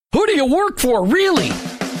Who do you work for, really?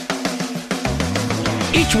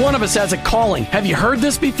 Each one of us has a calling. Have you heard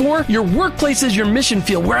this before? Your workplace is your mission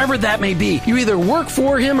field, wherever that may be. You either work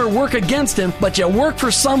for him or work against him, but you work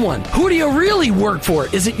for someone. Who do you really work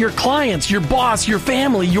for? Is it your clients, your boss, your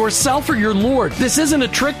family, yourself, or your Lord? This isn't a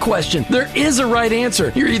trick question. There is a right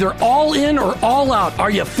answer. You're either all in or all out.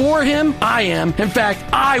 Are you for him? I am. In fact,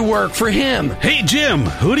 I work for him. Hey, Jim,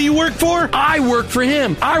 who do you work for? I work for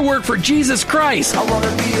him. I work for Jesus Christ. I want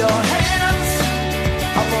to be your hands.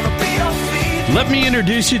 I want to be your feet. Let me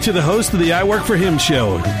introduce you to the host of the I Work For Him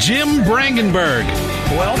show, Jim Brangenberg.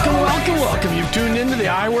 Welcome. You've tuned into the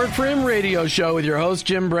I Work For Him radio show with your host,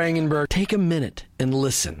 Jim Brangenberg. Take a minute and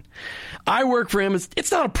listen. I Work For Him,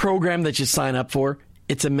 it's not a program that you sign up for.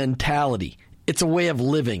 It's a mentality. It's a way of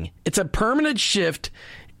living. It's a permanent shift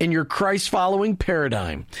in your Christ-following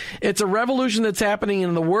paradigm. It's a revolution that's happening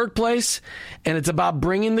in the workplace, and it's about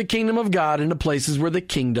bringing the kingdom of God into places where the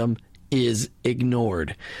kingdom is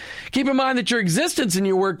ignored. Keep in mind that your existence in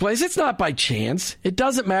your workplace, it's not by chance. It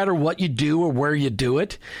doesn't matter what you do or where you do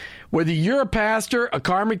it. Whether you're a pastor, a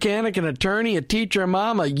car mechanic, an attorney, a teacher, a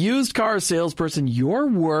mom, a used car salesperson, your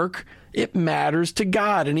work, it matters to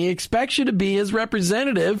God, and he expects you to be his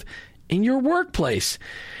representative in your workplace.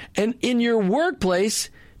 And in your workplace,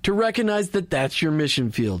 to recognize that that's your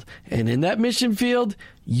mission field. And in that mission field,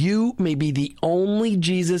 you may be the only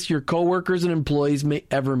Jesus your coworkers and employees may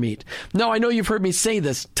ever meet. Now, I know you've heard me say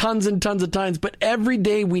this tons and tons of times, but every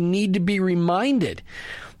day we need to be reminded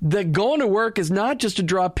that going to work is not just to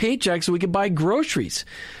draw paychecks so we can buy groceries.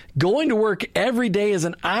 Going to work every day is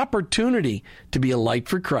an opportunity to be a light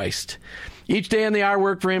for Christ. Each day on the I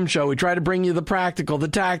Work For Him show, we try to bring you the practical, the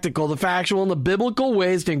tactical, the factual, and the biblical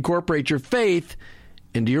ways to incorporate your faith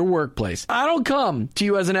into your workplace. I don't come to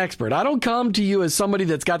you as an expert. I don't come to you as somebody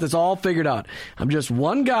that's got this all figured out. I'm just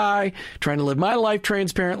one guy trying to live my life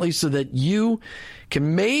transparently so that you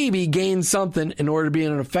can maybe gain something in order to be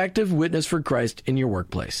an effective witness for Christ in your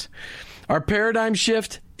workplace. Our paradigm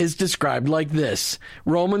shift is described like this.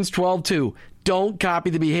 Romans 12:2. Don't copy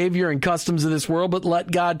the behavior and customs of this world, but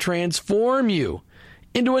let God transform you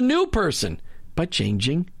into a new person by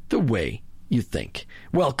changing the way you think.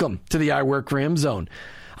 Welcome to the I Work For Him zone.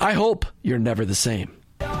 I hope you're never the same.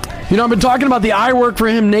 You know, I've been talking about the I Work For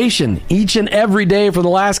Him Nation each and every day for the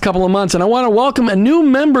last couple of months, and I want to welcome a new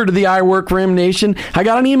member to the I Work For Him Nation. I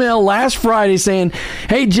got an email last Friday saying,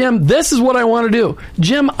 hey, Jim, this is what I want to do.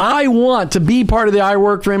 Jim, I want to be part of the I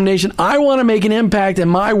Work For Him Nation. I want to make an impact in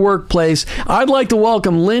my workplace. I'd like to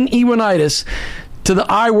welcome Lynn Ewanitis to the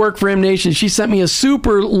I Work For Him Nation. She sent me a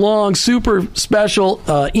super long, super special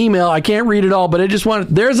email. I can't read it all, but I just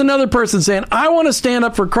want there's another person saying, I want to stand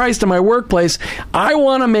up for Christ in my workplace. I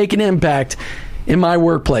want to make an impact in my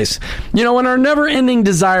workplace. You know, in our never-ending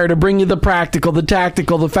desire to bring you the practical, the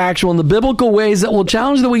tactical, the factual, and the biblical ways that will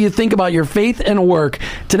challenge the way you think about your faith and work,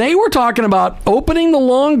 today we're talking about opening the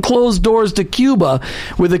long closed doors to Cuba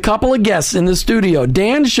with a couple of guests in the studio.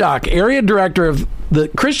 Dan Shock, Area Director of the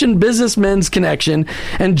Christian Businessmen's Connection,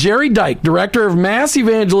 and Jerry Dyke, Director of Mass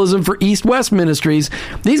Evangelism for East West Ministries.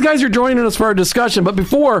 These guys are joining us for our discussion, but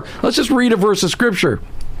before, let's just read a verse of Scripture.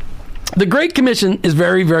 The Great Commission is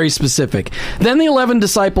very, very specific. Then the 11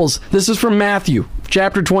 disciples, this is from Matthew,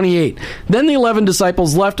 chapter 28. Then the 11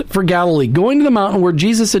 disciples left for Galilee, going to the mountain where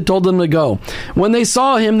Jesus had told them to go. When they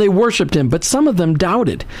saw him, they worshipped him, but some of them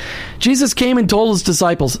doubted. Jesus came and told his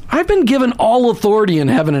disciples, I've been given all authority in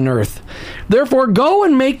heaven and earth. Therefore, go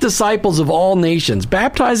and make disciples of all nations,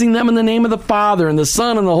 baptizing them in the name of the Father and the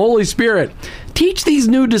Son and the Holy Spirit. Teach these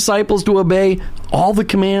new disciples to obey all the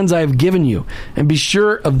commands I have given you, and be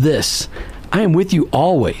sure of this, I am with you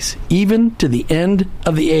always, even to the end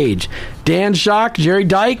of the age. Dan Shock, Jerry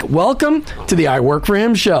Dyke, welcome to the I Work For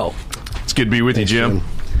Him show. It's good to be with you, Jim.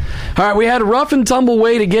 All right, we had a rough and tumble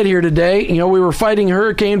way to get here today. You know, we were fighting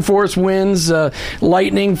hurricane force winds,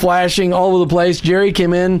 lightning flashing all over the place. Jerry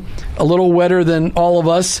came in a little wetter than all of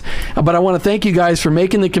us, but I want to thank you guys for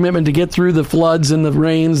making the commitment to get through the floods and the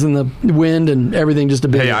rains and the wind and everything just a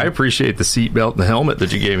bit. Hey, I appreciate the seatbelt and the helmet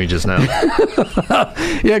that you gave me just now.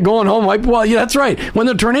 Yeah, going home. Well, yeah, that's right. When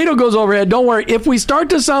the tornado goes overhead, don't worry. If we start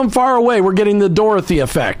to sound far away, we're getting the Dorothy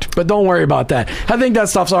effect, but don't worry about that. I think that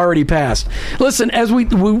stuff's already passed. Listen, as we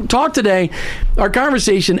talk today, our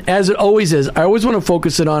conversation, as it always is, I always want to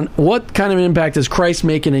focus it on what kind of an impact is Christ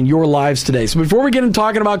making in your lives today. So before we get into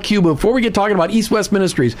talking about Cuba, before we get talking about East West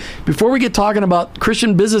Ministries, before we get talking about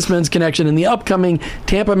Christian Businessmen's Connection and the upcoming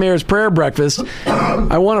Tampa Mayor's Prayer Breakfast,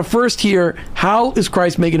 I want to first hear, how is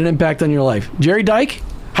Christ making an impact on your life? Jerry Dyke,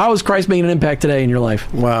 how is Christ making an impact today in your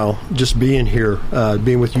life? Wow, just being here,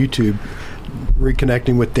 being with YouTube,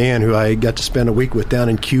 reconnecting with Dan, who I got to spend a week with down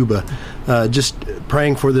in Cuba, just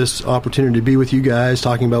praying for this opportunity to be with you guys,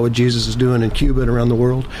 talking about what Jesus is doing in Cuba and around the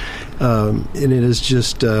world. And it is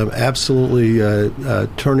just absolutely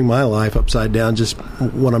turning my life upside down, just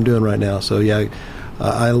what I'm doing right now. So, yeah,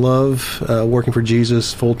 I love working for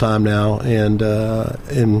Jesus full-time now,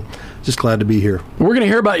 and just glad to be here. We're going to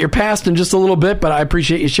hear about your past in just a little bit, but I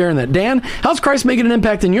appreciate you sharing that. Dan, how's Christ making an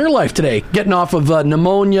impact in your life today? Getting off of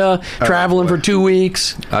pneumonia, traveling for 2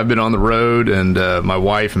 weeks. I've been on the road, and my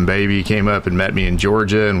wife and baby came up and met me in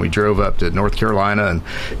Georgia, and we drove up to North Carolina and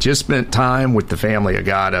just spent time with the family of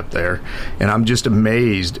God up there. And I'm just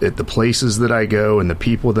amazed at the places that I go and the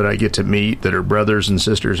people that I get to meet that are brothers and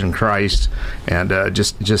sisters in Christ, and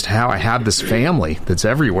just how I have this family that's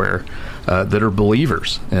everywhere that are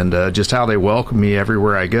believers, and just how they welcome me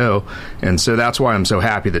everywhere I go. And so that's why I'm so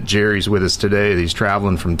happy that Jerry's with us today. He's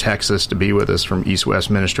traveling from Texas to be with us from East West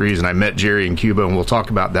Ministries, and I met Jerry in Cuba, and we'll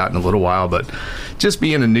talk about that in a little while. But just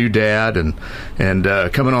being a new dad and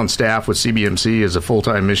coming on staff with CBMC as a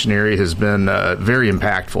full-time missionary has been very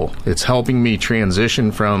impactful. It's helping me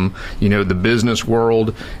transition from the business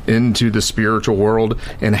world into the spiritual world,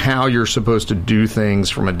 and how you're supposed to do things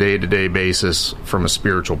from a day-to-day basis from a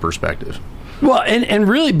spiritual perspective. Well, and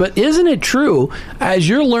really, but isn't it true, as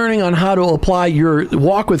you're learning on how to apply your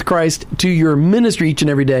walk with Christ to your ministry each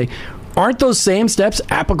and every day, aren't those same steps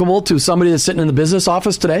applicable to somebody that's sitting in the business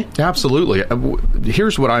office today? Absolutely.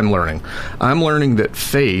 Here's what I'm learning. I'm learning that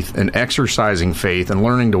faith and exercising faith and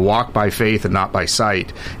learning to walk by faith and not by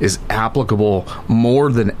sight is applicable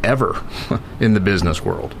more than ever in the business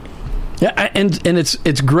world. Yeah, and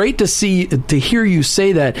it's great to hear you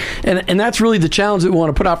say that, and that's really the challenge that we want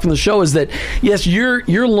to put out from the show, is that yes,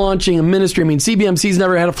 you're launching a ministry. I mean, CBMC's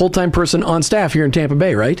never had a full-time person on staff here in Tampa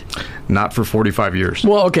Bay, right? Not for 45 years.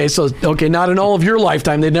 Well, okay, not in all of your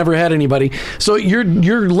lifetime. They've never had anybody. So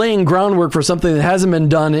you're laying groundwork for something that hasn't been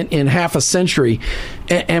done in half a century,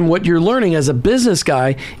 and what you're learning as a business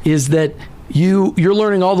guy is that you're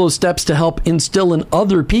learning all those steps to help instill in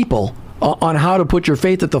other people on how to put your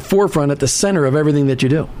faith at the forefront, at the center of everything that you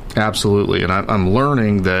do. Absolutely. And I'm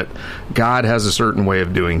learning that God has a certain way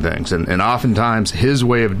of doing things. And oftentimes his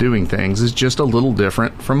way of doing things is just a little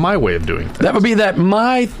different from my way of doing things. That would be that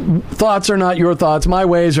my thoughts are not your thoughts. My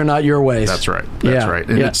ways are not your ways. That's right. That's right.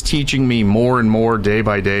 And it's teaching me more and more day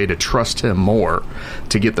by day to trust him more,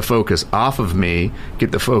 to get the focus off of me,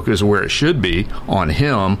 get the focus where it should be on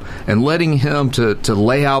him, and letting him to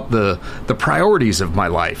lay out the priorities of my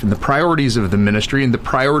life and the priorities of the ministry and the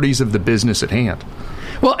priorities of the business at hand.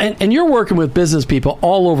 Well, and you're working with business people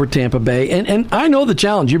all over Tampa Bay, and I know the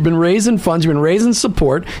challenge. You've been raising funds, you've been raising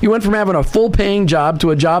support. You went from having a full-paying job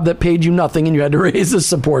to a job that paid you nothing, and you had to raise the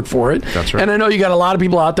support for it. That's right. And I know you got a lot of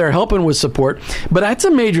people out there helping with support, but that's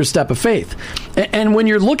a major step of faith. And when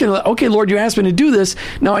you're looking at, okay, Lord, you asked me to do this,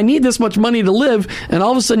 now I need this much money to live, and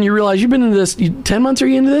all of a sudden you realize you've been into this, 10 months are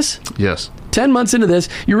you into this? Yes. 10 months into this,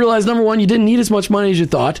 you realize, number one, you didn't need as much money as you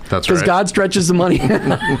thought. That's right. Because God stretches the money.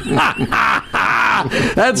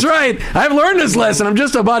 That's right. I've learned this lesson. I'm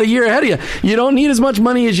just about a year ahead of you. You don't need as much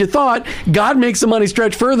money as you thought. God makes the money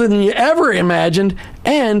stretch further than you ever imagined.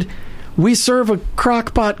 And we serve a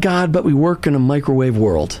crock-pot God, but we work in a microwave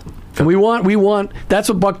world. And we want, that's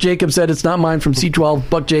what Buck Jacobs said. It's not mine, from C12,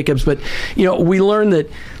 Buck Jacobs. But, we learn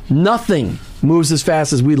that nothing moves as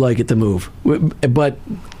fast as we'd like it to move. But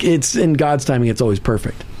it's in God's timing, it's always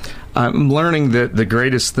perfect. I'm learning that the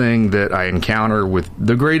greatest thing that I encounter with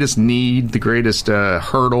the greatest need, the greatest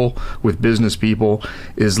hurdle with business people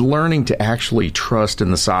is learning to actually trust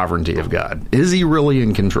in the sovereignty of God. Is he really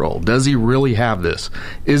in control? Does he really have this?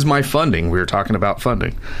 Is my funding, we were talking about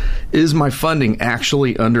funding, is my funding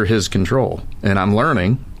actually under his control? And I'm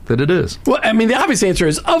learning that it is. Well, I mean, the obvious answer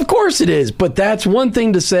is, of course it is. But that's one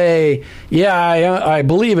thing to say, yeah, I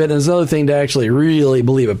believe it. And it's another thing to actually really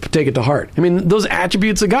believe it, take it to heart. I mean, those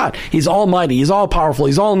attributes of God. He's almighty. He's all powerful.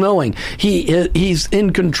 He's all knowing. He's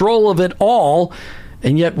in control of it all.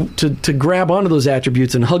 And yet to grab onto those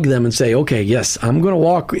attributes and hug them and say, okay, yes, I'm going to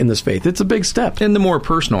walk in this faith. It's a big step. And the more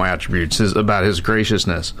personal attributes is about his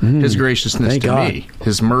graciousness to God. me,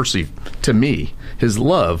 his mercy to me, his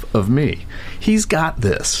love of me. He's got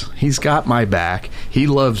this. He's got my back. He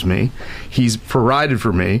loves me. He's provided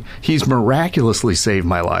for me. He's miraculously saved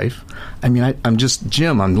my life. I mean, I'm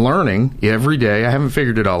learning every day. I haven't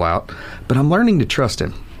figured it all out, but I'm learning to trust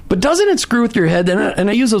him. But doesn't it screw with your head? And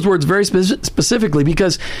I use those words very specifically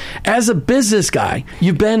because as a business guy,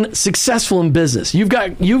 you've been successful in business. You've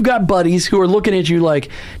got buddies who are looking at you like,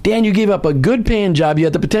 Dan, you gave up a good paying job. You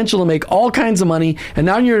had the potential to make all kinds of money. And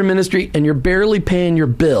now you're in ministry and you're barely paying your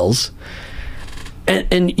bills.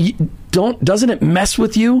 And doesn't it mess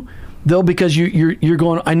with you though, because you're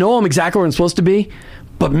going, I know I'm exactly where I'm supposed to be,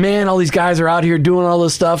 but man, all these guys are out here doing all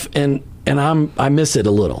this stuff, and I miss it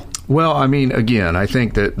a little. Well, I mean, again, I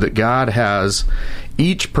think that God has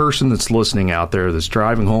each person that's listening out there that's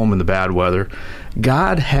driving home in the bad weather,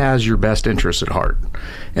 God has your best interests at heart.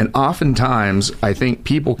 And oftentimes, I think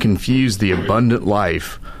people confuse the abundant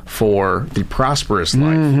life for the prosperous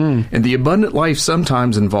life. Mm-hmm. And the abundant life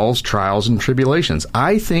sometimes involves trials and tribulations.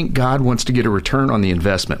 I think God wants to get a return on the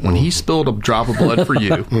investment. When he spilled a drop of blood for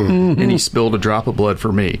you, and he spilled a drop of blood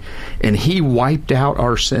for me, and he wiped out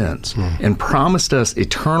our sins and promised us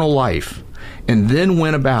eternal life, and then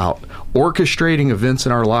went about orchestrating events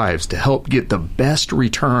in our lives to help get the best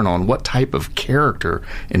return on what type of character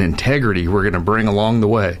and integrity we're going to bring along the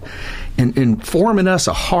way, and forming us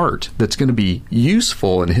a heart that's going to be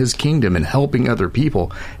useful in his kingdom and helping other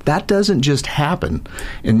people. That doesn't just happen.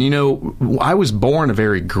 And, you know, I was born a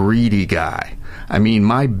very greedy guy. I mean,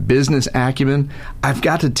 my business acumen, I've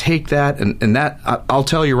got to take that, and that, I'll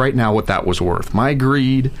tell you right now what that was worth. My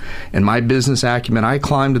greed and my business acumen, I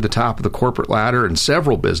climbed to the top of the corporate ladder in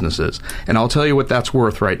several businesses, and I'll tell you what that's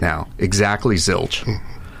worth right now. Exactly zilch.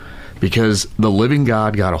 Because the living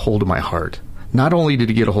God got a hold of my heart. Not only did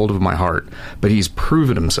he get a hold of my heart, but he's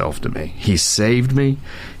proven himself to me. He's saved me.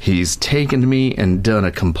 He's taken me and done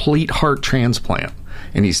a complete heart transplant.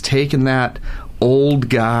 And he's taken that old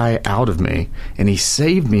guy out of me, and he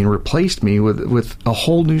saved me and replaced me with a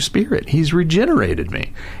whole new spirit. He's regenerated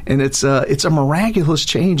me, and it's a miraculous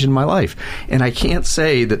change in my life. And I can't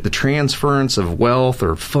say that the transference of wealth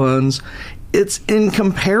or funds, it's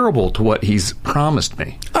incomparable to what he's promised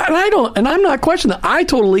me. And I'm not questioning that. I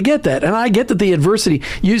totally get that. And I get that the adversity,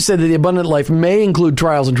 you said that the abundant life may include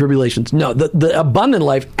trials and tribulations. No, the abundant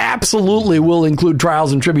life absolutely will include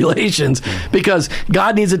trials and tribulations, because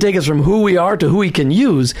God needs to take us from who we are to who he can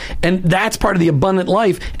use. And that's part of the abundant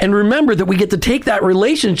life. And remember that we get to take that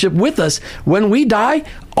relationship with us when we die.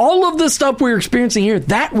 All of the stuff we're experiencing here,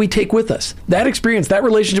 that we take with us. That experience, that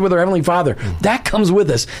relationship with our Heavenly Father, that comes with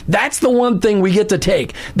us. That's the one thing we get to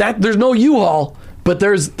take. That there's no U-Haul, but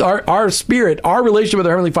there's our spirit, our relationship with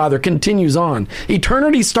our Heavenly Father continues on.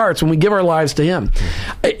 Eternity starts when we give our lives to him.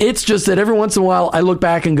 It's just that every once in a while I look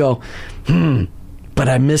back and go, but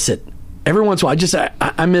I miss it. Every once in a while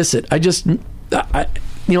I miss it.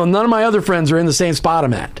 None of my other friends are in the same spot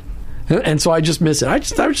I'm at. And so I just miss it. I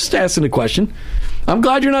was just asking a question. I'm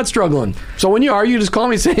glad you're not struggling. So when you are, you just call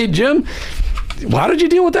me and say, hey, Jim, how did you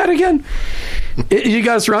deal with that again? You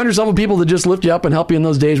got to surround yourself with people that just lift you up and help you in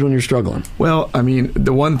those days when you're struggling. Well, I mean,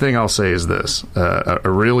 the one thing I'll say is this. A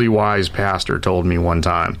really wise pastor told me one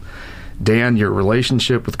time, Dan, your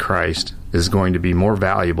relationship with Christ is going to be more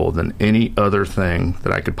valuable than any other thing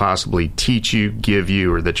that I could possibly teach you, give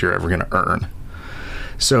you, or that you're ever going to earn.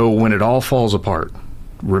 So when it all falls apart,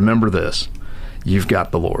 remember this. You've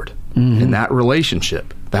got the Lord. Mm-hmm. And that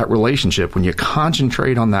relationship, when you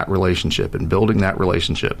concentrate on that relationship and building that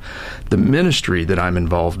relationship, the ministry that I'm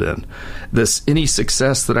involved in, any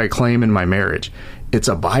success that I claim in my marriage, it's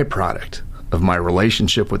a byproduct of my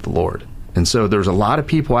relationship with the Lord. And so there's a lot of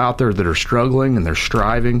people out there that are struggling and they're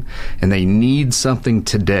striving and they need something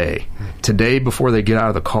today before they get out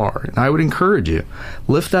of the car. And I would encourage you,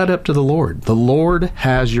 lift that up to the Lord. The Lord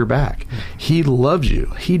has your back. He loves you.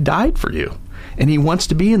 He died for you. And he wants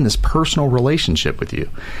to be in this personal relationship with you.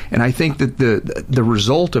 And I think that the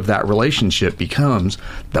result of that relationship becomes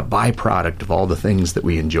the byproduct of all the things that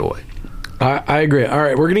we enjoy. I agree. All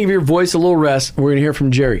right, we're going to give your voice a little rest. We're going to hear from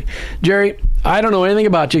Jerry. Jerry, I don't know anything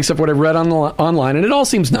about you except what I've read online, and it all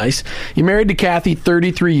seems nice. You're married to Kathy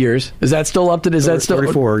 33 years. Is that still up to? Is that still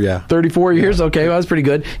 34? Yeah, 34 years. Yeah. Okay, well, that's pretty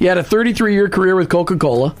good. You had a 33-year career with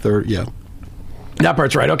Coca-Cola. Yeah. That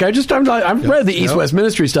part's right. Okay, I've read the East-West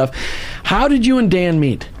ministry stuff. How did you and Dan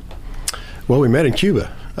meet? Well, we met in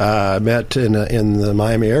Cuba. Met in the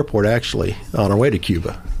Miami airport, actually, on our way to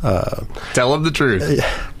Cuba. Tell them the truth.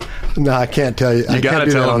 No, I can't tell you. You got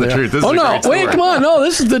to tell them the truth. This is a great story. Come on. No,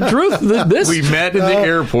 this is the truth. We met in the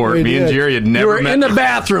airport. Me and Jerry had never met. You were in the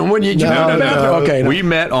bathroom when you... No. Okay. No. We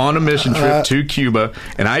met on a mission trip to Cuba,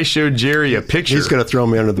 and I showed Jerry a picture. He's going to throw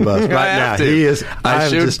me under the bus right now. He is.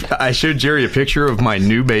 I showed Jerry a picture of my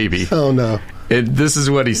new baby. Oh, no. And this is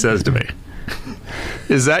what he says to me.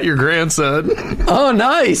 Is that your grandson? Oh,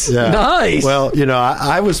 nice. Yeah. Nice. Well, I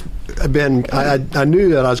knew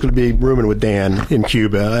that I was going to be rooming with Dan in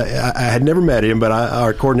Cuba. I had never met him, but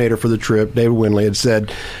our coordinator for the trip, David Winley, had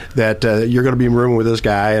said that you're going to be rooming with this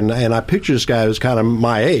guy, and I pictured this guy as kind of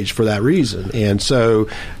my age for that reason. And so,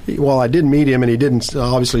 while I didn't meet him, and he didn't,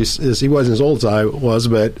 obviously, he wasn't as old as I was,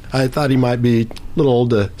 but I thought he might be little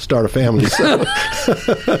old to start a family. So,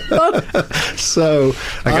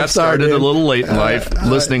 I got started a little late in life,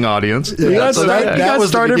 listening audience. You got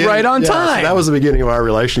started right on time. So that was the beginning of our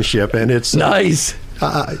relationship, and it's nice.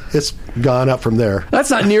 It's gone up from there. That's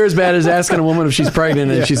not near as bad as asking a woman if she's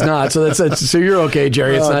pregnant and she's not. So so you're okay,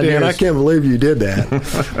 Jerry. It's not near. I can't believe you did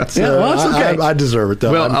that. So well, it's okay. I deserve it,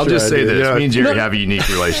 though. Well, I'll just say this: me and Jerry have a unique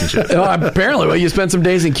relationship. Apparently, well, you spent some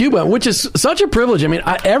days in Cuba, which is such a privilege. I mean,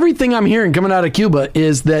 everything I'm hearing coming out of Cuba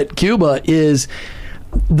is that Cuba is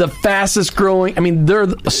the fastest growing. I mean, they're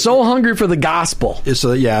so hungry for the gospel. It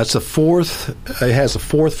has the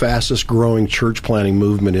fourth fastest growing church planting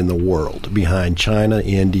movement in the world, behind China,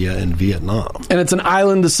 India, and Vietnam. And it's an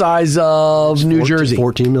island the size of New Jersey.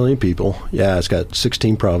 14 million people. Yeah, it's got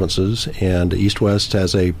 16 provinces, and East West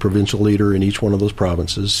has a provincial leader in each one of those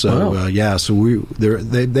provinces. So wow.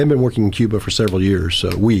 They've been working in Cuba for several years. So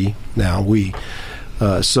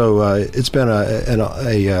it's been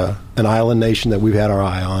an island nation that we've had our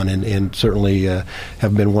eye on, and certainly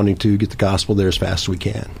have been wanting to get the gospel there as fast as we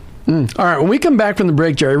can. All right, when we come back from the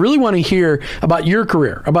break, Jerry, I really want to hear about your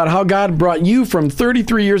career, about how God brought you from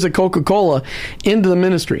 33 years at Coca-Cola into the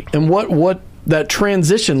ministry, and what that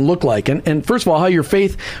transition looked like. And first of all, how your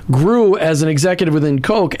faith grew as an executive within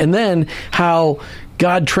Coke, and then how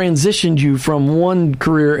God transitioned you from one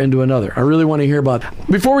career into another. I really want to hear about that.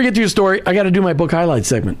 Before we get to your story, I got to do my book highlight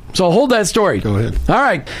segment. So hold that story. Go ahead. All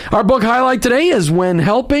right. Our book highlight today is When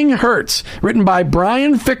Helping Hurts, written by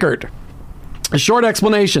Brian Fickert. A short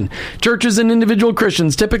explanation. Churches and individual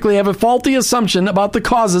Christians typically have a faulty assumption about the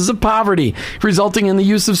causes of poverty, resulting in the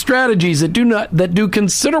use of strategies that do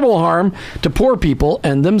considerable harm to poor people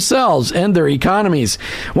and themselves and their economies.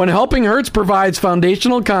 When Helping Hurts provides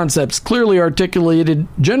foundational concepts, clearly articulated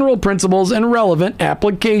general principles, and relevant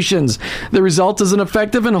applications. The result is an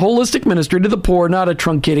effective and holistic ministry to the poor, not a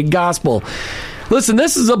truncated gospel. Listen,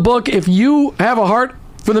 this is a book, if you have a heart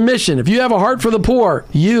for the mission, if you have a heart for the poor,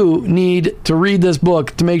 you need to read this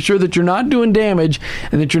book to make sure that you're not doing damage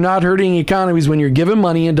and that you're not hurting economies when you're giving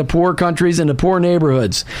money into poor countries and to poor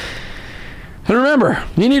neighborhoods. And remember,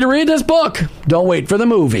 you need to read this book. Don't wait for the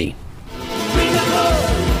movie. Read the book.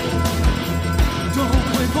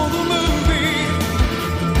 Don't wait for the movie.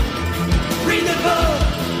 Read the book.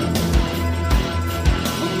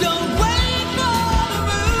 Don't wait for the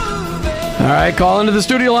movie. All right, call into the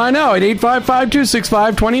studio line now at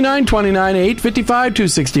 855-265-2929,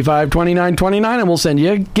 855-265-2929, and we'll send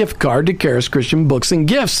you a gift card to Charis Christian Books and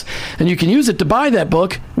Gifts. And you can use it to buy that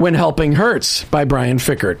book, When Helping Hurts, by Brian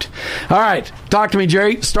Fickert. All right, talk to me,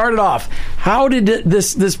 Jerry. Start it off. How did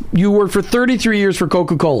this you worked for 33 years for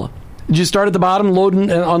Coca-Cola. Did you start at the bottom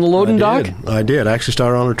on the loading dock? I did. I actually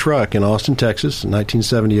started on a truck in Austin, Texas in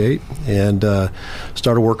 1978, and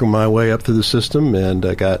started working my way up through the system, and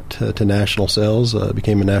got to national sales.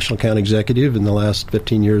 Became a national account executive in the last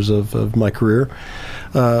 15 years of my career.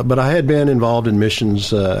 But I had been involved in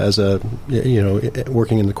missions working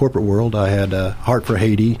in the corporate world. I had a heart for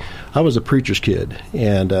Haiti. I was a preacher's kid,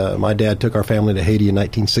 and my dad took our family to Haiti in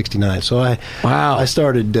 1969. So I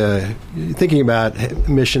started thinking about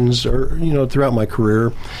missions, throughout my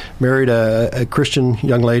career. Married a Christian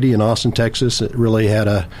young lady in Austin, Texas. It really made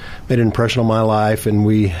an impression on my life, and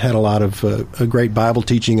we had a lot of a great Bible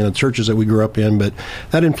teaching in the churches that we grew up in. But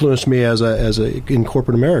that influenced me in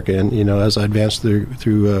corporate America, and as I advanced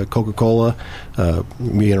through Coca-Cola,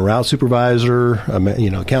 being a route supervisor,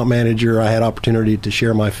 account manager. I had opportunity to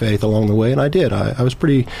share my faith along the way, and I did. I was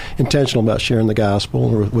pretty intentional about sharing the gospel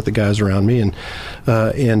with the guys around me, and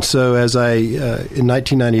so as I in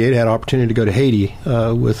 1998 had opportunity to go to Haiti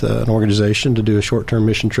with an organization to do a short-term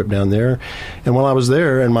mission trip down there, and while I was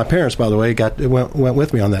there, and my parents, by the way, went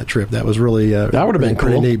with me on that trip. That was really that would have been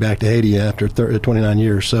pretty cool. Neat back to Haiti after 29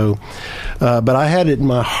 years. So, but I had it in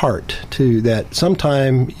my heart too that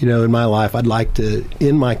sometime in my life I'd like to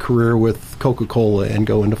end my career with Coca-Cola and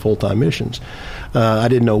go into full-time missions. I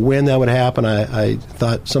didn't know when that would happen. I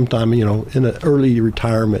thought sometime in an early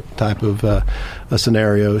retirement type of a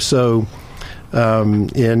scenario. So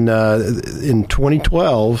in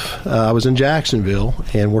 2012, I was in Jacksonville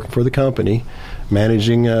and working for the company,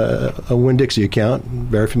 managing a Winn-Dixie account,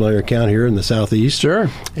 very familiar account here in the Southeast. Sure.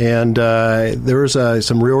 And there was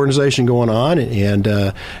some reorganization going on,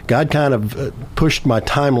 and God kind of pushed my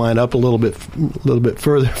timeline up a little bit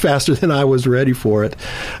further, faster than I was ready for it.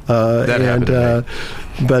 That happened to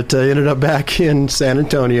me. But ended up back in San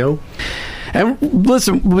Antonio. And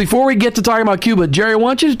listen, before we get to talking about Cuba, Jerry, I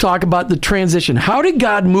want you to talk about the transition. How did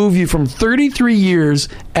God move you from 33 years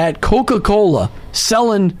at Coca-Cola,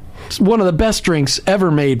 selling one of the best drinks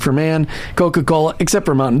ever made for man, Coca-Cola, except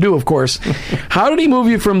for Mountain Dew, of course. How did he move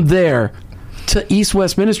you from there to East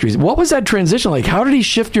West Ministries. What was that transition like? How did he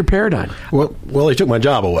shift your paradigm? Well, he took my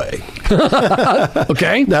job away.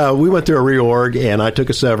 Okay. We went through a reorg, and I took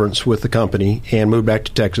a severance with the company and moved back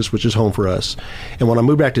to Texas, which is home for us. And when I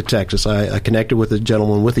moved back to Texas, I connected with a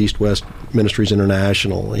gentleman with East West Ministries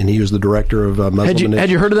International, and he was the director of Muslim Initiatives. Had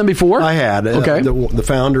you heard of them before? I had. Okay. The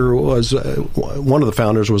founder was one of the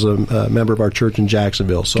founders was a member of our church in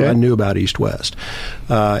Jacksonville, so I knew about East West,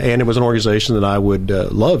 and it was an organization that I would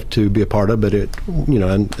love to be a part of. But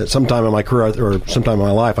and at some time in my career or sometime in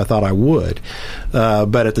my life, I thought I would,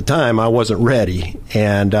 but at the time I wasn't ready,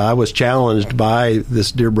 and I was challenged by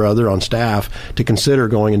this dear brother on staff to consider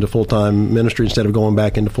going into full-time ministry instead of going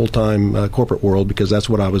back into full-time corporate world, because that's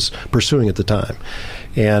what I was pursuing at the time.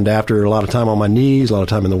 And after a lot of time on my knees, a lot of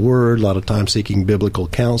time in the Word, a lot of time seeking biblical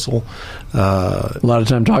counsel, a lot of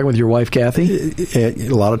time talking with your wife, Kathy. A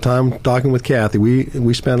lot of time talking with Kathy.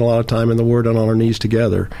 We spent a lot of time in the Word and on our knees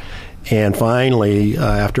together. And finally,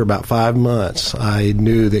 after about 5 months, I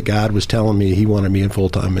knew that God was telling me He wanted me in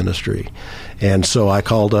full-time ministry. And so I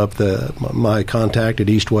called up my contact at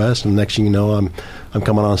East West, and next thing you know, I'm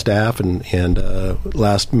coming on staff. And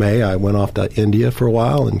last May, I went off to India for a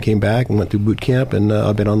while and came back and went through boot camp. And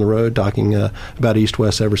I've been on the road talking about East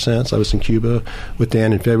West ever since. I was in Cuba with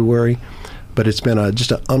Dan in February. But it's been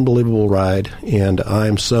just an unbelievable ride, and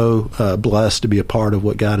I'm so blessed to be a part of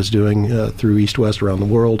what God is doing through East West around the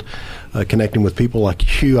world, connecting with people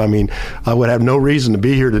like you. I mean, I would have no reason to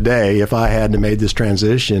be here today if I hadn't made this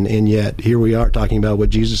transition, and yet here we are talking about what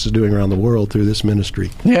Jesus is doing around the world through this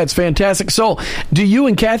ministry. Yeah, it's fantastic. So do you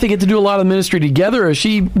and Kathy get to do a lot of ministry together, or is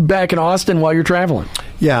she back in Austin while you're traveling?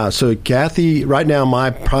 Yeah, so Kathy, right now my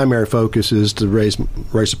primary focus is to raise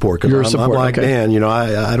support. Because I'm like, Dan,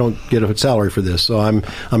 I don't get a salary for this, so I'm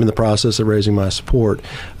in the process of raising my support.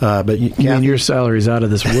 But Kathy, your salary is out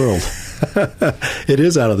of this world. It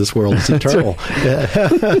is out of this world. It's eternal.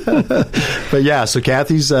 But yeah, so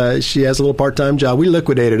Kathy's she has a little part-time job. We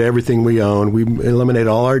liquidated everything we own. We eliminated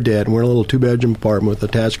all our debt, and we're in a little 2-bedroom apartment with an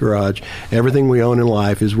attached garage. Everything we own in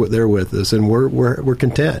life is there with us, and we're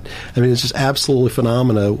content. I mean, it's just absolutely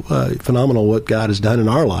phenomenal what God has done in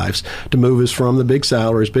our lives to move us from the big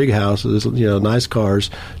salaries, big houses, nice cars,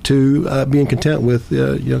 to being content with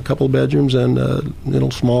a couple of bedrooms and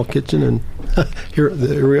a small kitchen, and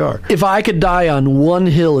here we are. If I could die on one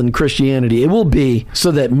hill in Christianity, it will be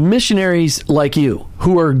so that missionaries like you,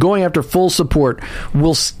 who are going after full support,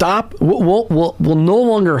 will no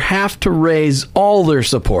longer have to raise all their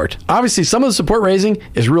support. Obviously, some of the support raising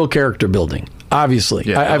is real character building. Obviously,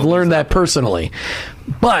 yeah, I've learned that personally.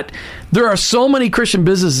 But there are so many Christian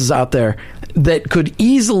businesses out there that could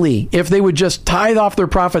easily, if they would just tithe off their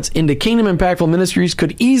profits into Kingdom Impactful Ministries,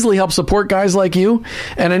 could easily help support guys like you.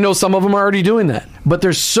 And I know some of them are already doing that. But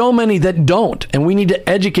there's so many that don't. And we need to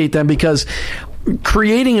educate them, because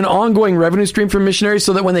creating an ongoing revenue stream for missionaries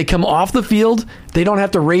so that when they come off the field, they don't have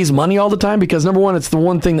to raise money all the time. Because number one, it's the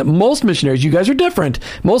one thing that most missionaries, you guys are different.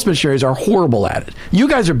 Most missionaries are horrible at it. You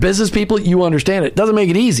guys are business people. You understand it. It doesn't make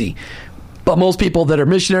it easy. But most people that are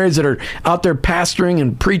missionaries, that are out there pastoring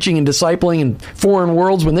and preaching and discipling in foreign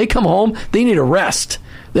worlds, when they come home, they need a rest.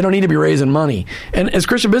 They don't need to be raising money. And as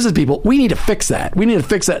Christian business people, we need to fix that. We need to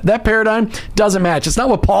fix that. That paradigm doesn't match. It's not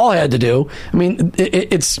what Paul had to do. I mean,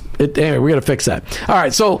 anyway, we got to fix that. All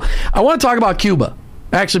right, so I want to talk about Cuba.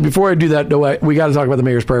 Actually, before I do that, though, we got to talk about the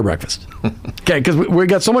Mayor's Prayer Breakfast. Okay, because we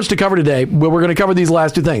got so much to cover today, but we're going to cover these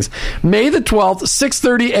last two things. May the 12th,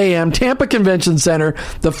 6:30 a.m., Tampa Convention Center,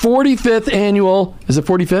 the 45th annual, is it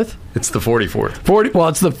 45th? It's the 44th.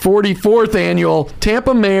 It's the 44th annual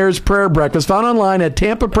Tampa Mayor's Prayer Breakfast, found online at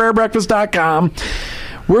tampaprayerbreakfast.com.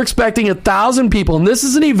 We're expecting 1,000 people, and this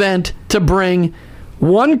is an event to bring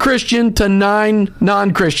one Christian to 9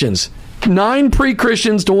 non-Christians. 9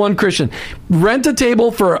 pre-Christians to 1 Christian. Rent a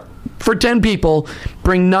table for 10 people.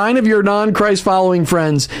 Bring 9 of your non-Christ following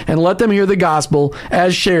friends and let them hear the gospel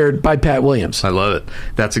as shared by Pat Williams. I love it.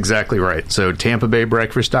 That's exactly right. So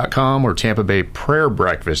TampaBayBreakfast.com or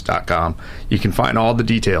TampaBayPrayerBreakfast.com. You can find all the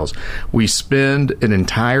details. We spend an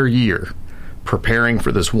entire year preparing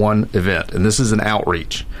for this one event, and this is an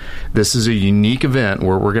outreach. This is a unique event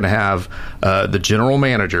where we're going to have the general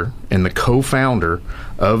manager and the co-founder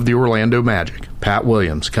of the Orlando Magic, Pat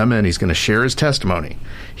Williams, come in. He's going to share his testimony.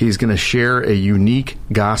 He's going to share a unique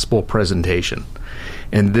gospel presentation.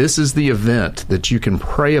 And this is the event that you can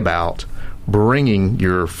pray about bringing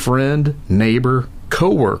your friend, neighbor,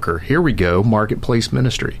 co-worker. Here we go, marketplace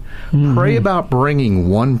ministry. Mm-hmm. Pray about bringing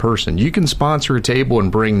one person. You can sponsor a table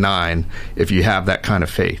and bring 9 if you have that kind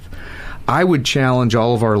of faith. I would challenge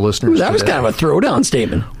all of our listeners. Ooh, that was today. kind of a throwdown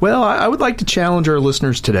statement. Well, I would like to challenge our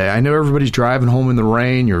listeners today. I know everybody's driving home in the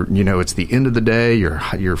rain. It's the end of the day.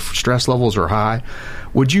 Your stress levels are high.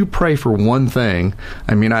 Would you pray for one thing?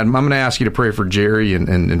 I mean, I'm going to ask you to pray for Jerry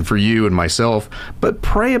and for you and myself, but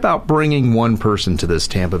pray about bringing one person to this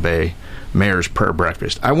Tampa Bay Mayor's Prayer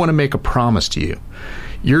Breakfast. I want to make a promise to you.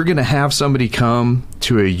 You're going to have somebody come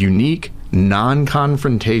to a unique,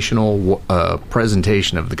 non-confrontational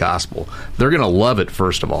presentation of the gospel. They're going to love it,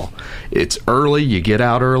 first of all. It's early. You get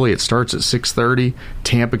out early. It starts at 6:30.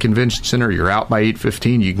 Tampa Convention Center. You're out by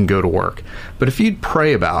 8:15. You can go to work. But if you'd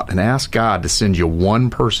pray about and ask God to send you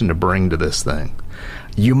one person to bring to this thing,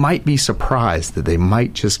 you might be surprised that they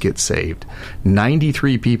might just get saved.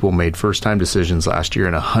 93 people made first-time decisions last year,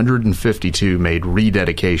 and 152 made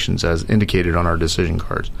rededications, as indicated on our decision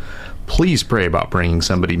cards. Please pray about bringing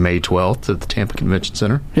somebody May 12th to the Tampa Convention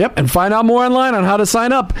Center. Yep, and find out more online on how to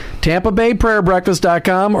sign up.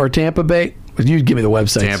 TampaBayPrayerBreakfast.com or Tampa Bay... You give me the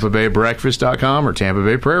website. TampaBayBreakfast.com or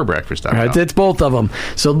TampaBayPrayerBreakfast.com. Right, it's both of them.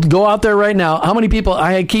 So go out there right now. How many people?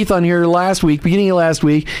 I had Keith on here beginning of last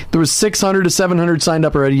week. There was 600 to 700 signed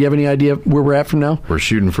up already. Do you have any idea where we're at from now? We're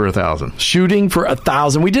shooting for 1,000. Shooting for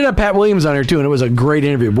 1,000. We did have Pat Williams on here too, and it was a great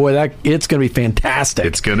interview. Boy, it's going to be fantastic.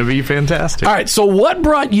 It's going to be fantastic. All right, so what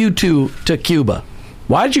brought you to Cuba?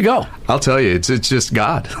 Why did you go? I'll tell you, it's just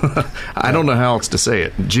God. I don't know how else to say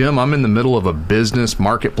it. Jim, I'm in the middle of a business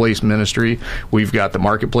marketplace ministry. We've got the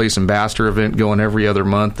Marketplace Ambassador event going every other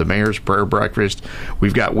month, the Mayor's Prayer Breakfast.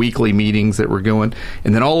 We've got weekly meetings that we're going.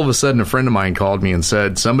 And then all of a sudden, a friend of mine called me and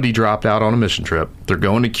said, somebody dropped out on a mission trip. They're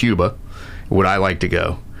going to Cuba. Would I like to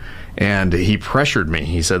go? And he pressured me.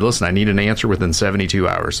 He said, listen, I need an answer within 72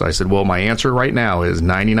 hours. So I said, well, my answer right now is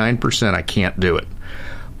 99% I can't do it.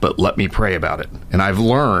 But let me pray about it. And I've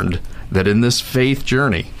learned that in this faith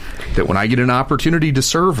journey, that when I get an opportunity to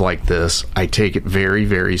serve like this, I take it very,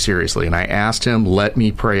 very seriously. And I asked him, let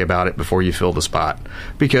me pray about it before you fill the spot.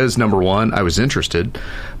 Because, number one, I was interested,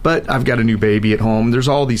 but I've got a new baby at home. There's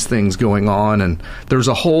all these things going on, and there's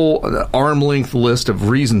a whole arm-length list of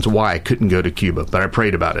reasons why I couldn't go to Cuba. But I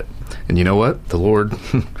prayed about it. And you know what? The Lord,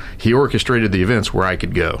 He orchestrated the events where I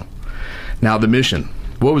could go. Now, the mission.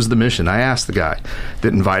 What was the mission? I asked the guy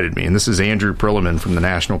that invited me, and this is Andrew Perliman from the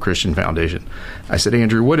National Christian Foundation. I said,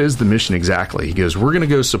 Andrew, what is the mission exactly? He goes, we're going to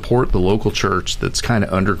go support the local church that's kind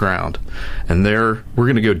of underground, and there we're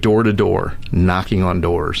going to go door to door, knocking on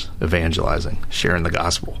doors, evangelizing, sharing the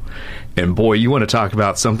gospel. And boy, you want to talk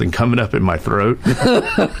about something coming up in my throat?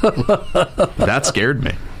 That scared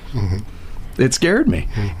me. Mm-hmm. It scared me,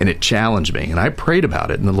 and it challenged me, and I prayed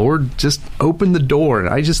about it, and the Lord just opened the door, and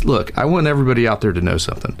I want everybody out there to know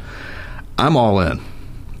something. I'm all in.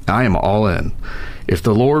 I am all in. If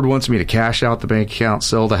the Lord wants me to cash out the bank account,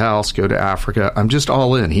 sell the house, go to Africa, I'm just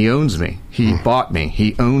all in. He owns me. He bought me.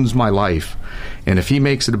 He owns my life. And if He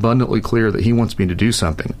makes it abundantly clear that He wants me to do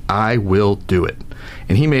something, I will do it.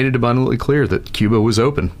 And He made it abundantly clear that Cuba was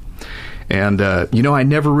open. And, I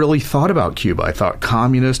never really thought about Cuba. I thought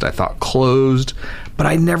communist, I thought closed, but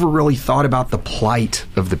I never really thought about the plight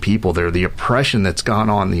of the people there, the oppression that's gone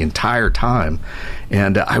on the entire time.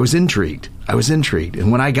 And I was intrigued. And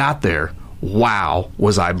when I got there, wow,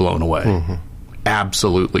 was I blown away. Mm-hmm.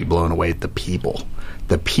 Absolutely blown away at the people.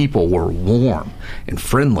 The people were warm and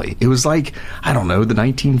friendly. It was like, I don't know, the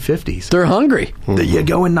 1950s. They're hungry. Mm-hmm. You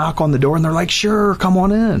go and knock on the door, and they're like, sure, come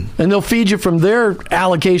on in. And they'll feed you from their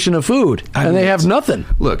allocation of food, and they have nothing.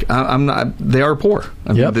 Look, I'm not. They are poor.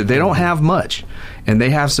 Yep. They don't have much, and they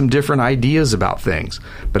have some different ideas about things.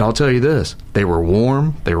 But I'll tell you this, they were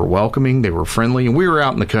warm, they were welcoming, they were friendly, and we were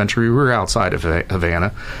out in the country. We were outside of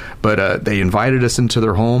Havana, but they invited us into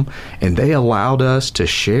their home, and they allowed us to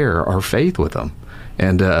share our faith with them.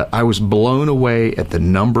 And I was blown away at the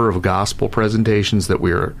number of gospel presentations that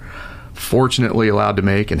we were fortunately allowed to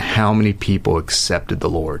make and how many people accepted the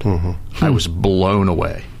Lord. Mm-hmm. I was blown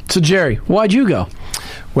away. So, Jerry, why'd you go?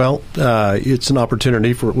 Well, it's an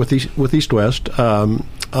opportunity with East West.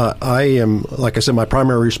 I am, like I said, my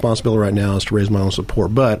primary responsibility right now is to raise my own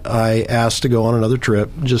support, but I asked to go on another trip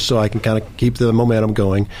just so I can kind of keep the momentum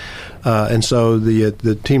going. And so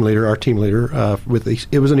the team leader, our team leader,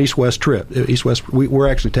 it was an East-West trip. We're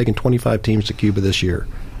actually taking 25 teams to Cuba this year.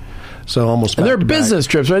 So almost. And they're business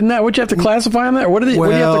trips, right? Isn't that what you have to classify them? Or what do you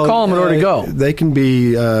have to call them in order to go? They can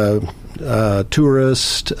be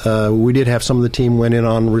tourists. We did have some of the team went in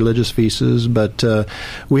on religious visas, but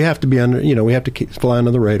we have to be we have to fly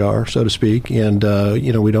under the radar, so to speak, and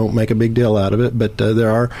we don't make a big deal out of it. But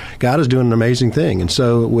God is doing an amazing thing, and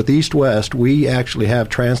so with East West, we actually have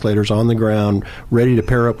translators on the ground ready to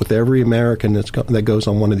pair up with every American that goes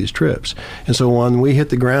on one of these trips. And so when we hit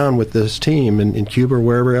the ground with this team in Cuba or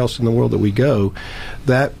wherever else in the world that we go,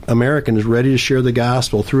 that American is ready to share the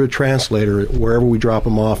gospel through a translator wherever we drop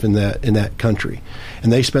them off in that country.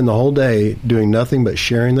 And they spend the whole day doing nothing but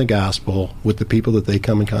sharing the gospel with the people that they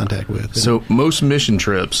come in contact with. So most mission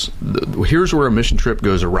trips, here's where a mission trip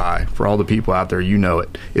goes awry. For all the people out there, you know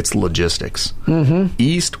it. It's logistics. Mm-hmm.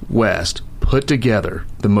 East-West put together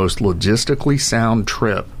the most logistically sound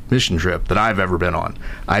mission trip that I've ever been on.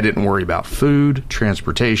 I didn't worry about food,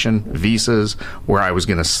 transportation, visas, where I was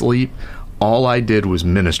going to sleep. All I did was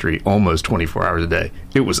ministry almost 24 hours a day.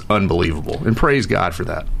 It was unbelievable, and praise God for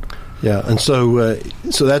that. Yeah, and so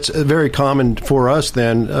that's very common for us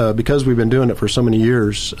then, because we've been doing it for so many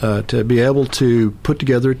years, to be able to put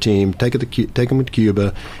together a team, take them to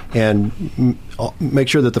Cuba, and make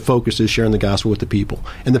sure that the focus is sharing the gospel with the people.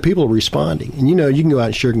 And the people are responding. And you can go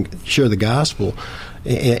out and share the gospel,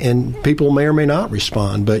 and people may or may not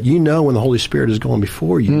respond, but when the Holy Spirit is going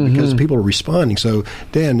before you because people are responding. So,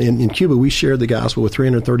 Dan, in Cuba, we shared the gospel with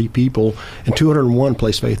 330 people, and 201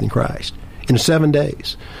 placed faith in Christ in 7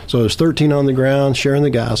 days. So there's 13 on the ground sharing the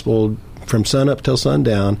gospel from sun up till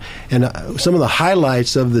sundown. And some of the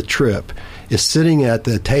highlights of the trip is sitting at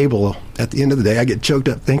the table at the end of the day. I get choked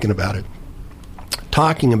up thinking about it,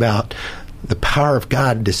 talking about the power of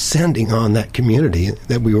God descending on that community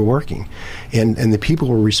that we were working, and the people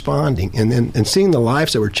were responding, and seeing the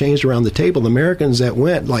lives that were changed around the table. The Americans that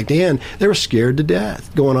went, like Dan, they were scared to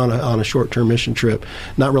death going on a short-term mission trip,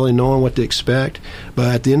 not really knowing what to expect.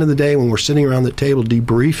 But at the end of the day, when we're sitting around the table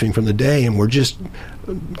debriefing from the day, and we're just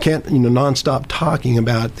nonstop talking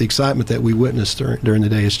about the excitement that we witnessed during the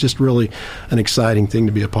day, it's just really an exciting thing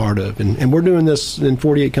to be a part of. And we're doing this in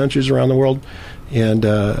 48 countries around the world. And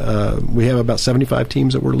we have about 75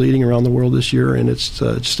 teams that we're leading around the world this year, and it's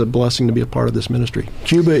just a blessing to be a part of this ministry.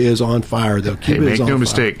 Cuba is on fire, though. Make no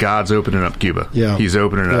mistake, God's opening up Cuba. Yeah. He's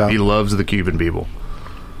opening it up. He loves the Cuban people.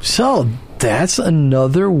 So that's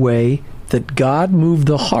another way that God moved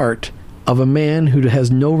the heart of a man who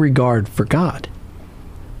has no regard for God,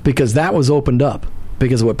 because that was opened up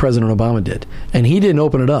because of what President Obama did. And he didn't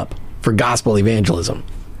open it up for gospel evangelism.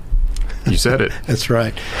 You said it. That's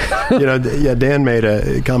right. Dan made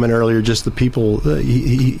a comment earlier. Just the people,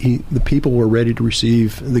 the people were ready to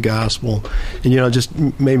receive the gospel, and just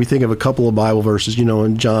made me think of a couple of Bible verses.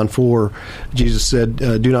 In John 4, Jesus said,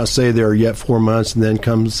 "Do not say there are yet 4 months, and then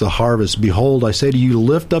comes the harvest. Behold, I say to you,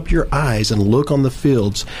 lift up your eyes and look on the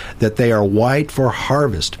fields, that they are white for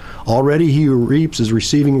harvest. Already he who reaps is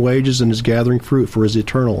receiving wages and is gathering fruit for his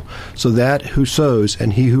eternal, so that who sows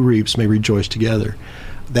and he who reaps may rejoice together."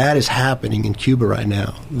 That is happening in Cuba right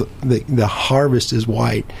now. The harvest is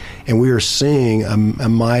white, and we are seeing a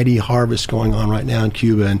mighty harvest going on right now in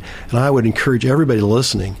Cuba. And I would encourage everybody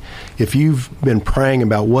listening, if you've been praying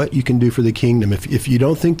about what you can do for the kingdom, if you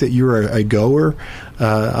don't think that you're a goer,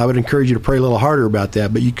 I would encourage you to pray a little harder about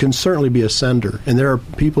that. But you can certainly be a sender. And there are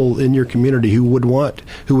people in your community who would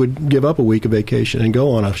give up a week of vacation and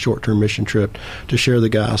go on a short-term mission trip to share the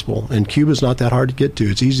gospel. And Cuba's not that hard to get to.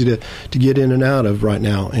 It's easy to get in and out of right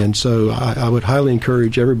now. And so I would highly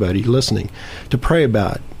encourage everybody listening to pray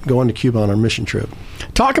about going to Cuba on our mission trip.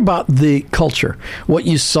 Talk about the culture, what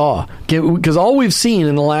you saw, because all we've seen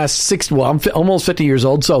in the last I'm almost 50 years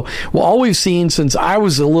old, so all we've seen since I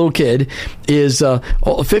was a little kid is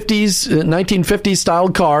 1950s style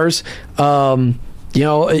cars.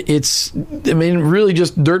 Really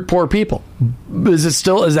just dirt poor people. Is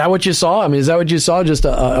that what you saw? Is that what you saw? Just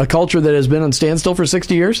a culture that has been on standstill for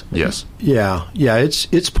 60 years? Yes. Yeah.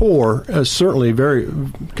 It's poor. Certainly, very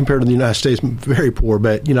compared to the United States, very poor.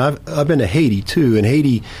 But I've been to Haiti too, and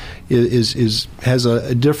Haiti has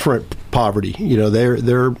a different poverty.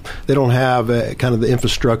 They don't have kind of the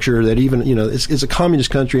infrastructure that even it's a communist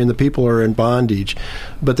country and the people are in bondage,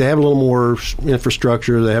 but they have a little more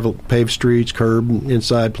infrastructure. They have paved streets, curb,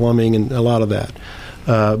 inside plumbing, and a lot of that.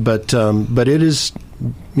 But it is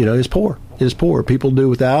it's poor. It is poor. People do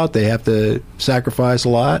without. They have to sacrifice a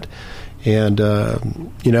lot. And,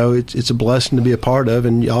 it's a blessing to be a part of,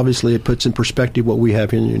 and obviously it puts in perspective what we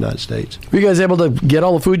have here in the United States. Were you guys able to get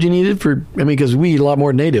all the food you needed because we eat a lot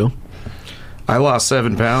more than they do? I lost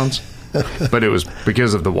 7 pounds. but it was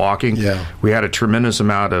because of the walking. Yeah. We had a tremendous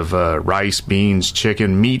amount of rice, beans,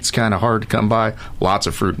 chicken. Meat's kind of hard to come by. Lots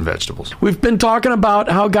of fruit and vegetables. We've been talking about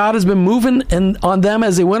how God has been moving on them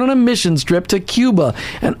as they went on a missions trip to Cuba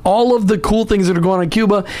and all of the cool things that are going on in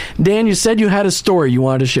Cuba. Dan, you said you had a story you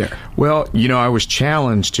wanted to share. Well, I was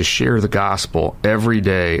challenged to share the gospel every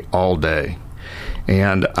day, all day.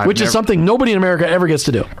 And Which is something nobody in America ever gets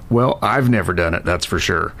to do. Well, I've never done it, that's for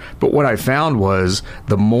sure. But what I found was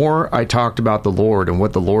the more I talked about the Lord and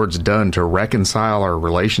what the Lord's done to reconcile our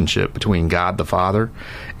relationship between God the Father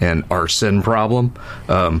and our sin problem,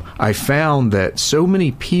 I found that so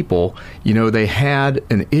many people, they had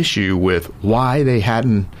an issue with why they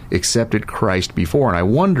hadn't accepted Christ before. And I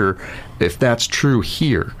wonder if that's true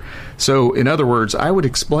here. So, in other words, I would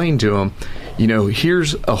explain to them,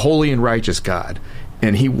 here's a holy and righteous God,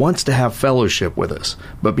 and he wants to have fellowship with us.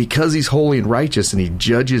 But because he's holy and righteous and he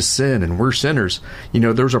judges sin and we're sinners,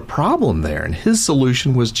 there's a problem there. And his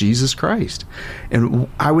solution was Jesus Christ. And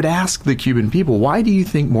I would ask the Cuban people, why do you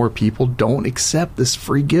think more people don't accept this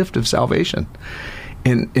free gift of salvation?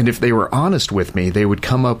 And if they were honest with me, they would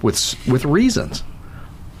come up with reasons.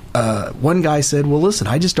 One guy said, well, listen,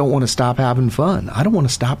 I just don't want to stop having fun. I don't want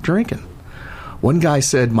to stop drinking. One guy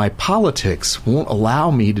said, my politics won't allow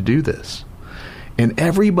me to do this. And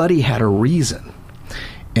everybody had a reason.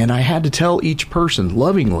 And I had to tell each person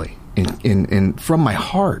lovingly and from my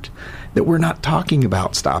heart that we're not talking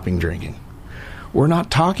about stopping drinking. We're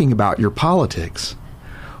not talking about your politics.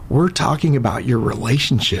 We're talking about your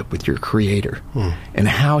relationship with your Creator and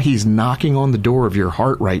how he's knocking on the door of your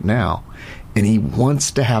heart right now. And he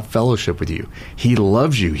wants to have fellowship with you. He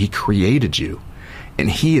loves you. He created you. And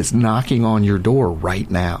he is knocking on your door right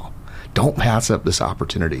now. Don't pass up this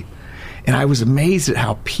opportunity. And I was amazed at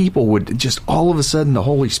how people would just all of a sudden the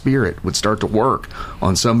Holy Spirit would start to work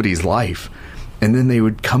on somebody's life. And then they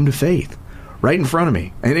would come to faith right in front of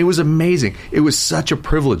me. And it was amazing. It was such a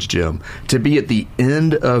privilege, Jim, to be at the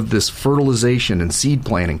end of this fertilization and seed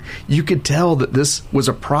planting. You could tell that this was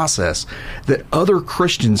a process that other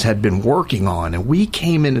Christians had been working on. And we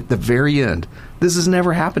came in at the very end. This has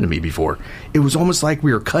never happened to me before. It was almost like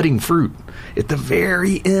we were cutting fruit. At the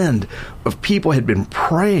very end of people had been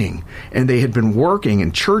praying and they had been working,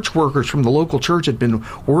 and church workers from the local church had been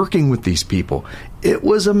working with these people. It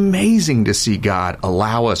was amazing to see God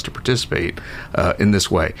allow us to participate in this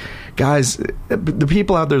way. Guys, the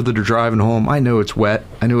people out there that are driving home, I know it's wet.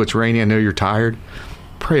 I know it's rainy. I know you're tired.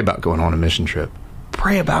 Pray about going on a mission trip.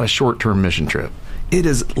 Pray about a short-term mission trip. It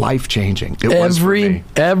is life-changing. It was for me.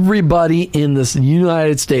 Everybody in the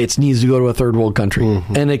United States needs to go to a third world country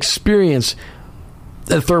and experience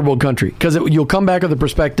a third world country, because you'll come back with a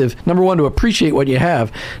perspective, number one, to appreciate what you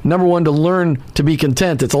have, number one, to learn to be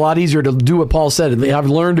content. It's a lot easier to do what Paul said. I've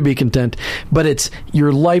learned to be content, but it's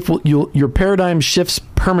your life, your paradigm shifts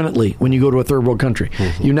permanently when you go to a third world country.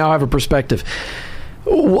 You now have a perspective. I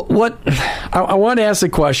want to ask the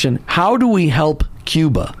question, how do we help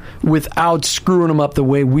Cuba without screwing them up the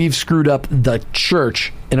way we've screwed up the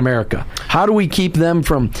church in America? How do we keep them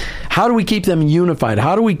unified?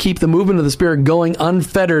 How do we keep the movement of the Spirit going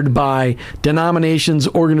unfettered by denominations,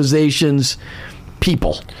 organizations,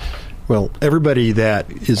 people? Well, everybody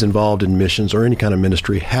that is involved in missions or any kind of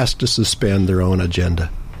ministry has to suspend their own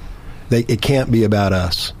agenda. It can't be about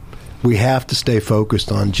us. We have to stay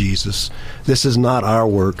focused on Jesus. This is not our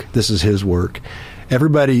work. This is his work.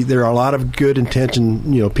 Everybody, there are a lot of good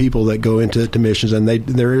intentioned, people that go into missions, and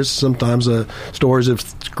there is sometimes stories of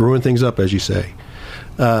screwing things up, as you say.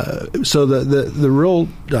 So the real,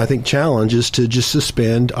 I think, challenge is to just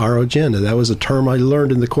suspend our agenda. That was a term I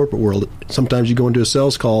learned in the corporate world. Sometimes you go into a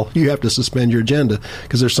sales call, you have to suspend your agenda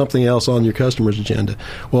because there's something else on your customer's agenda.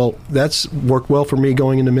 Well, that's worked well for me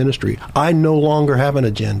going into ministry. I no longer have an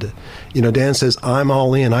agenda. Dan says, I'm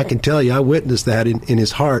all in. I can tell you, I witnessed that in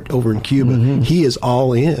his heart over in Cuba. He is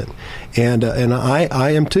all in. And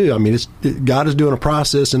I am too. I mean, God is doing a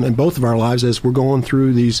process in both of our lives as we're going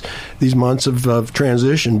through these months of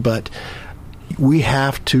transition. But we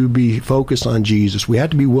have to be focused on Jesus. We have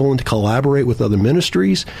to be willing to collaborate with other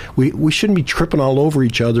ministries. We shouldn't be tripping all over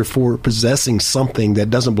each other for possessing something that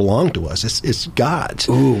doesn't belong to us. It's God's.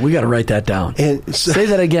 Ooh, we got to write that down. And say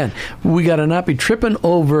that again. We got to not be tripping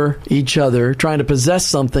over each other trying to possess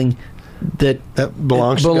something that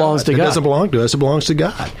belongs to God. to It God. doesn't belong to us. It belongs to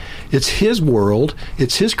God. It's His world.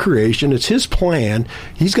 It's His creation. It's His plan.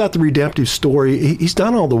 He's got the redemptive story. He's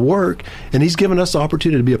done all the work, and He's given us the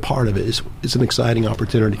opportunity to be a part of it. It's an exciting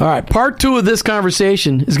opportunity. All right, part 2 of this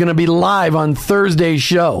conversation is going to be live on Thursday's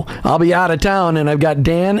show. I'll be out of town, and I've got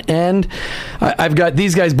Dan and I've got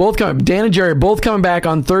these guys both coming. Dan and Jerry are both coming back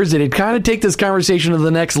on Thursday to kind of take this conversation to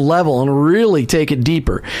the next level and really take it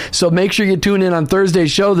deeper. So make sure you tune in on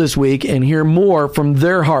Thursday's show this week and hear more from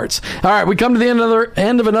their hearts. All right, we come to the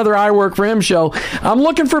end of another I Work For Him show. I'm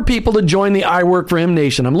looking for people to join the I Work For Him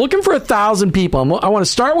Nation. I'm looking for 1,000 people. I want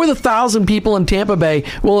to start with 1,000 people in Tampa Bay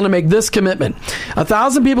willing to make this commitment.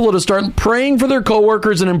 1,000 people to start praying for their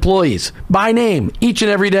coworkers and employees by name each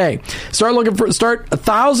and every day. Start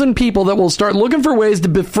 1,000 people that will start looking for ways to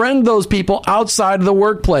befriend those people outside of the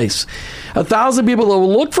workplace. 1,000 people that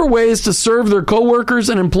will look for ways to serve their coworkers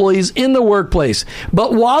and employees in the workplace.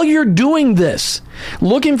 But while you're doing this,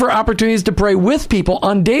 looking for opportunities to pray with people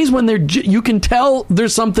on days when you can tell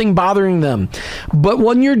there's something bothering them. But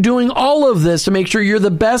when you're doing all of this to make sure you're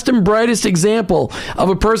the best and brightest example of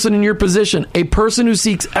a person in your position, a person who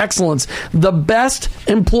seeks excellence, the best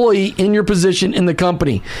employee in your position in the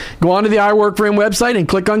company. Go on to the I Work For Him website and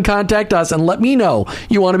click on Contact Us and let me know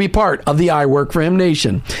you want to be part of the I Work For Him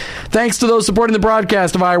Nation. Thanks to those supporting the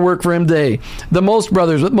broadcast of I Work For Him Day. The Most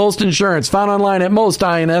Brothers with Most Insurance, found online at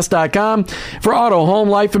mostins.com. For auto, home,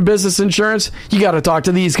 life, and business insurance, you got to talk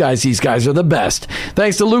to these guys. These guys are the best.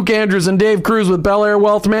 Thanks to Luke Andrews and Dave Cruz with Bel Air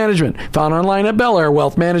Wealth Management, found online at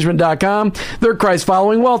belairwealthmanagement.com. They're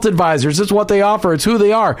Christ-following wealth advisors. It's what they offer. It's who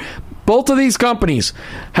they are. Both of these companies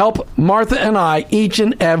help Martha and I each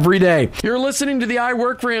and every day. You're listening to the I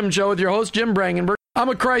Work For Him show with your host, Jim Brangenberg. I'm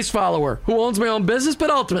a Christ follower who owns my own business, but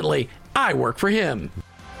ultimately, I work for Him.